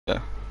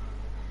Yeah.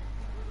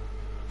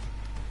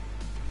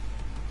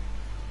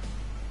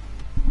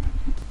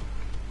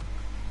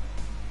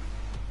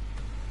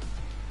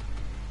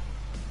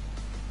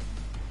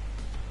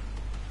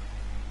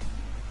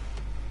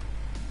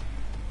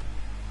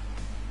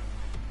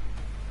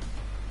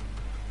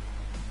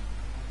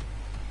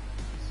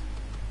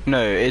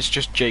 No, it's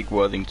just Jake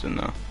Worthington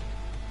now.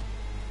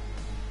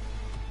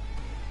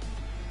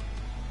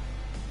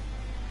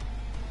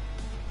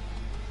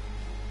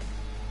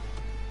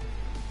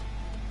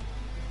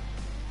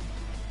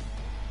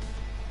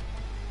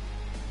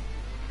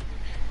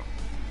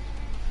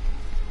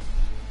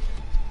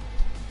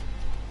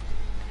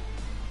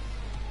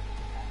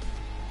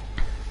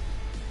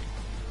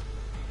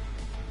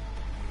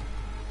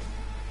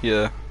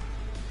 Yeah,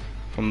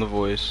 from The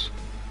Voice.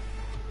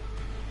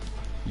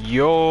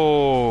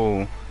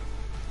 Yo!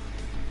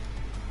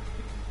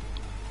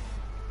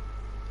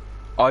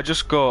 I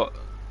just got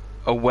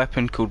a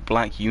weapon called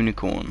Black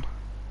Unicorn.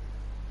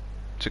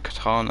 It's a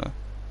katana.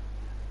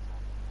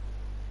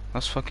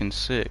 That's fucking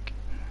sick.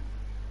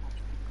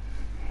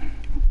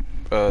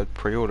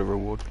 Pre-order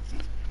reward.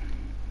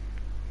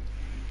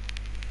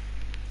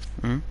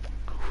 Hmm?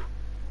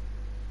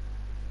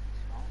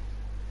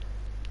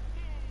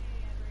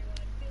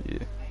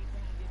 Yeah.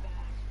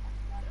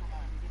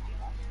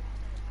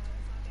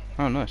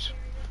 Oh, nice.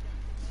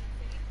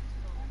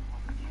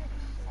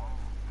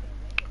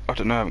 I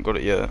don't know, I haven't got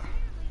it yet.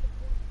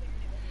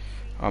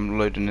 I'm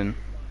loading in.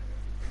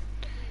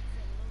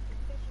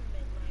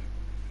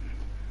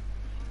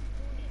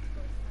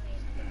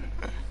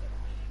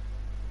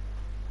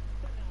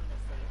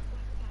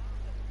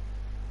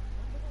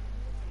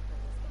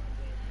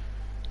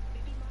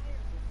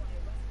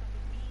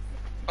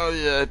 Oh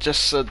yeah, it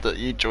just said that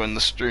you joined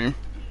the stream.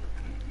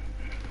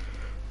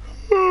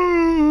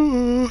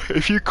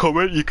 If you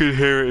comment, you can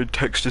hear it in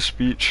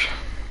text-to-speech.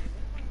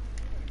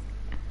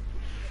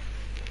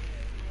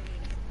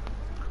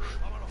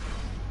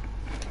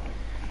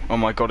 Oh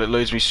my god, it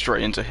loads me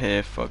straight into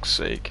here, fuck's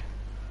sake.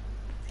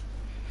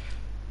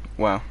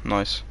 Wow,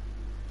 nice.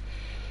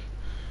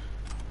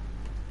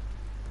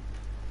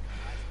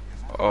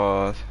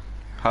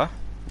 Huh?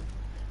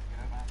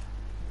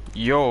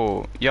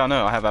 Yo, yeah,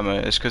 no, I have ammo.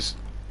 It's because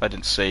I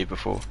didn't save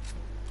before.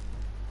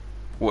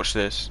 Watch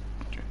this.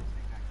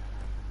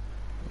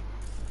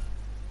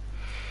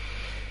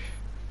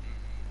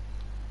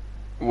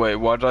 Wait,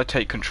 why did I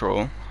take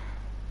control?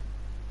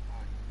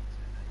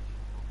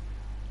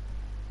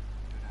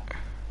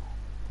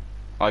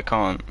 I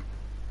can't.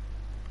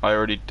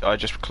 I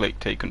just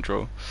clicked take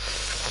control.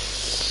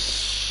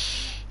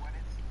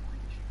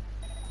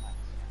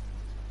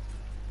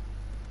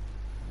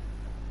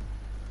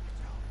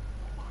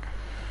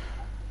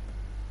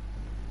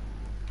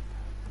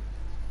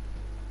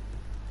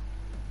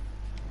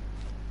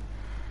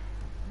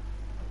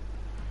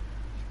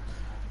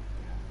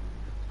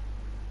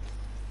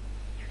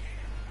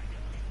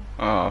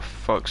 Oh,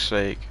 fuck's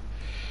sake.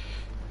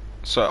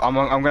 So, I'm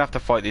gonna have to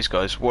fight these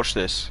guys. Watch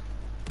this.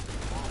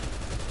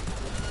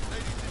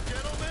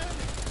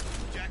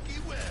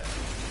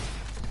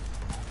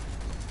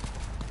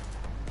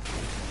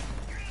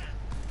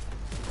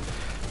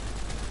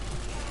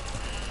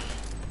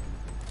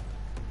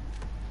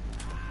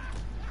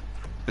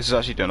 This is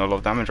actually doing a lot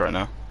of damage right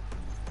now.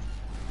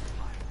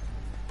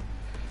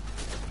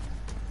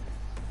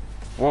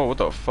 Whoa, what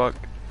the fuck?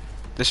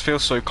 This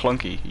feels so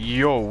clunky.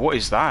 Yo, what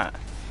is that?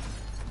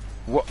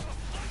 What?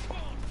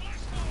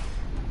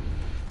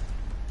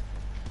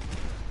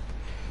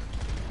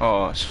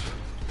 Oh,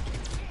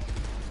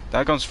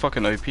 that gun's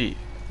fucking OP.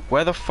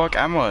 Where the fuck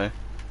am I?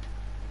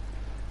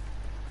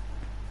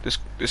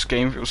 This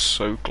game feels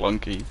so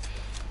clunky.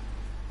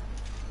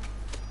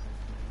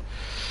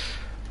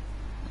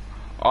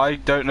 I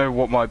don't know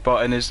what my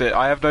button is.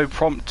 I have no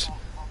prompt.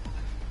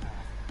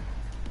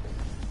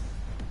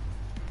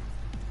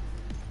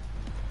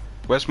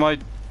 Where's my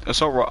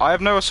assault rifle? I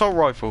have no assault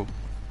rifle.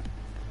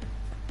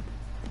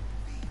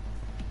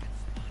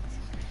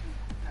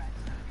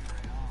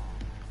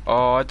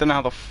 Oh, I don't know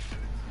how the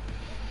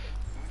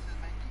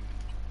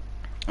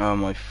oh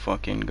my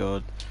fucking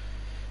god.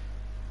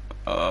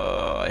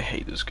 I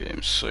hate this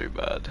game so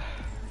bad.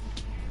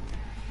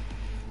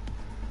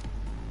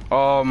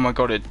 Oh my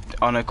god, it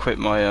unequipped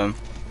my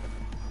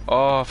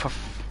oh, for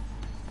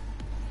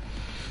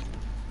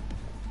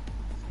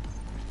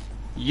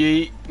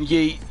yeet,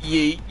 yeet,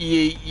 yeet,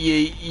 yeet,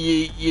 yeet,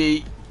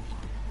 yeet,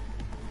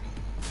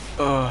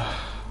 yeet.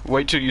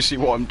 Wait till you see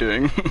what I'm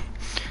doing.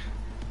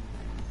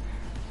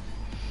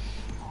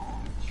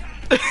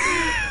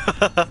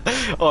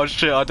 Oh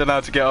shit, I don't know how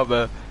to get up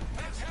there.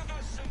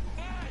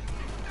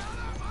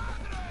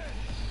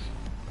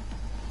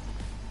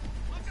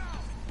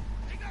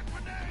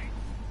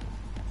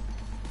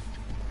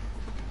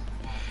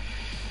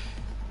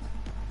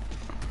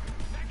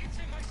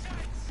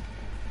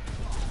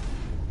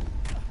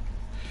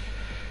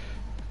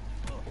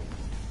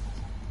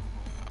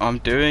 I'm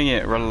doing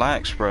it,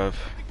 relax, bruv.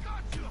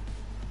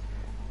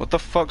 What the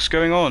fuck's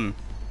going on?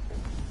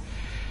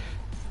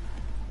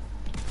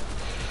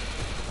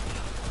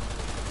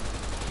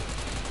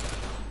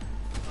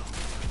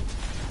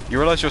 You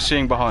realise you're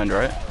seeing behind,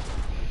 right?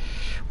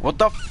 What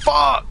the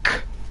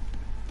fuck?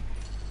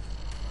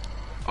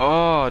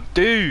 Oh,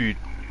 dude.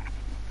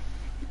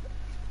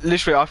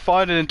 Literally, I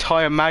fired an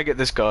entire mag at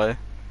this guy.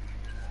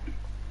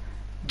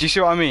 Do you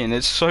see what I mean?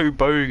 It's so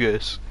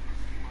bogus.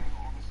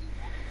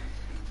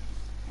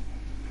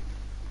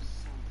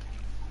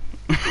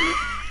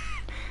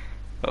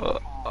 Oh,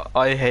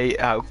 I hate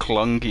how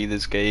clunky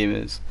this game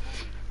is.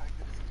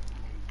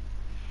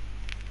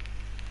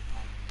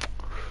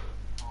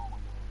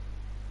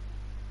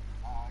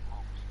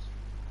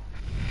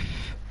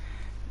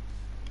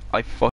 I